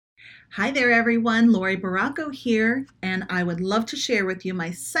Hi there, everyone. Lori Baracco here, and I would love to share with you my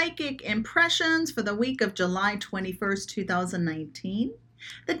psychic impressions for the week of July 21st, 2019.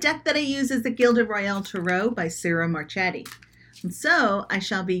 The deck that I use is the Gilded Royale Tarot by Sarah Marchetti. And so I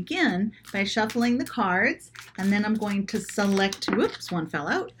shall begin by shuffling the cards, and then I'm going to select, whoops, one fell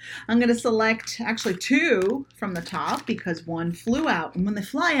out. I'm going to select actually two from the top because one flew out. And when they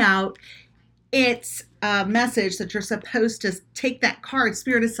fly out, it's a message that you're supposed to take that card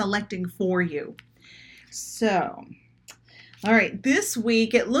Spirit is selecting for you. So, all right, this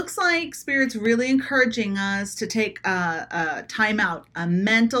week it looks like Spirit's really encouraging us to take a timeout, a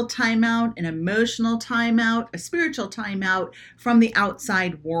mental timeout, an emotional timeout, a spiritual timeout from the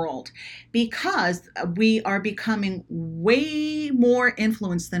outside world, because we are becoming way more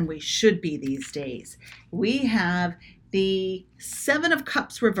influenced than we should be these days. We have the Seven of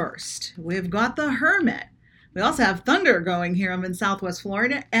Cups reversed. We've got the Hermit. We also have Thunder going here. I'm in Southwest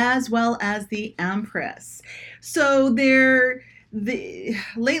Florida, as well as the Empress. So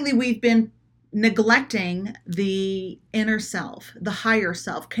lately we've been neglecting the inner self, the higher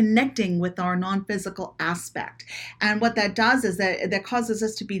self, connecting with our non-physical aspect. And what that does is that causes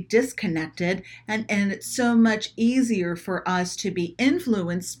us to be disconnected, and it's so much easier for us to be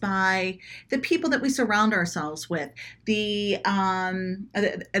influenced by the people that we surround ourselves with, the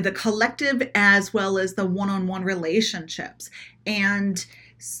collective as well as the one-on-one relationships. And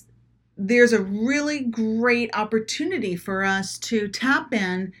there's a really great opportunity for us to tap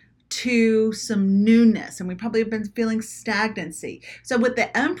in to some newness, and we probably have been feeling stagnancy. So with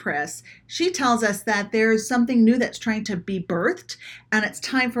the Empress, she tells us that there's something new that's trying to be birthed, and it's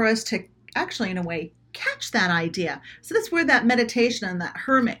time for us to actually, in a way, catch that idea. So that's where that meditation and that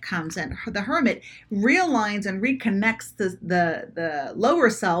Hermit comes in. The Hermit realigns and reconnects the lower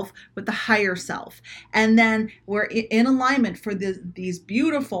self with the higher self. And then we're in alignment for these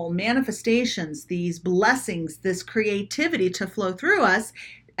beautiful manifestations, these blessings, this creativity to flow through us.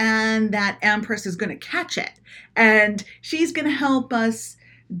 And that Empress is going to catch it. And she's going to help us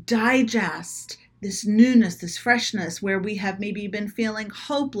digest this newness, this freshness, where we have maybe been feeling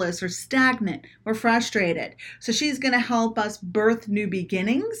hopeless or stagnant or frustrated. So she's going to help us birth new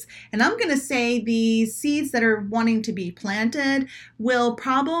beginnings. And I'm going to say the seeds that are wanting to be planted will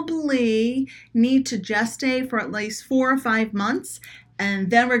probably need to gestate for at least 4 or 5 months.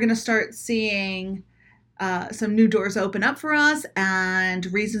 And then we're going to start seeing some new doors open up for us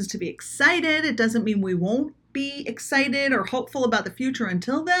and reasons to be excited. It doesn't mean we won't be excited or hopeful about the future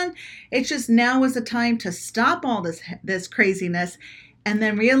until then. It's just now is the time to stop all this craziness and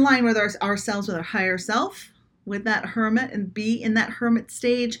then realign with ourselves with our higher self, with that Hermit, and be in that Hermit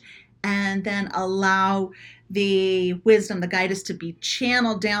stage, and then allow the wisdom, the guidance to be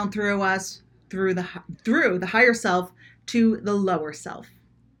channeled down through us, through the higher self to the lower self.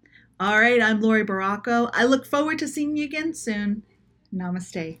 All right, I'm Lori Baracco. I look forward to seeing you again soon.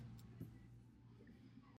 Namaste.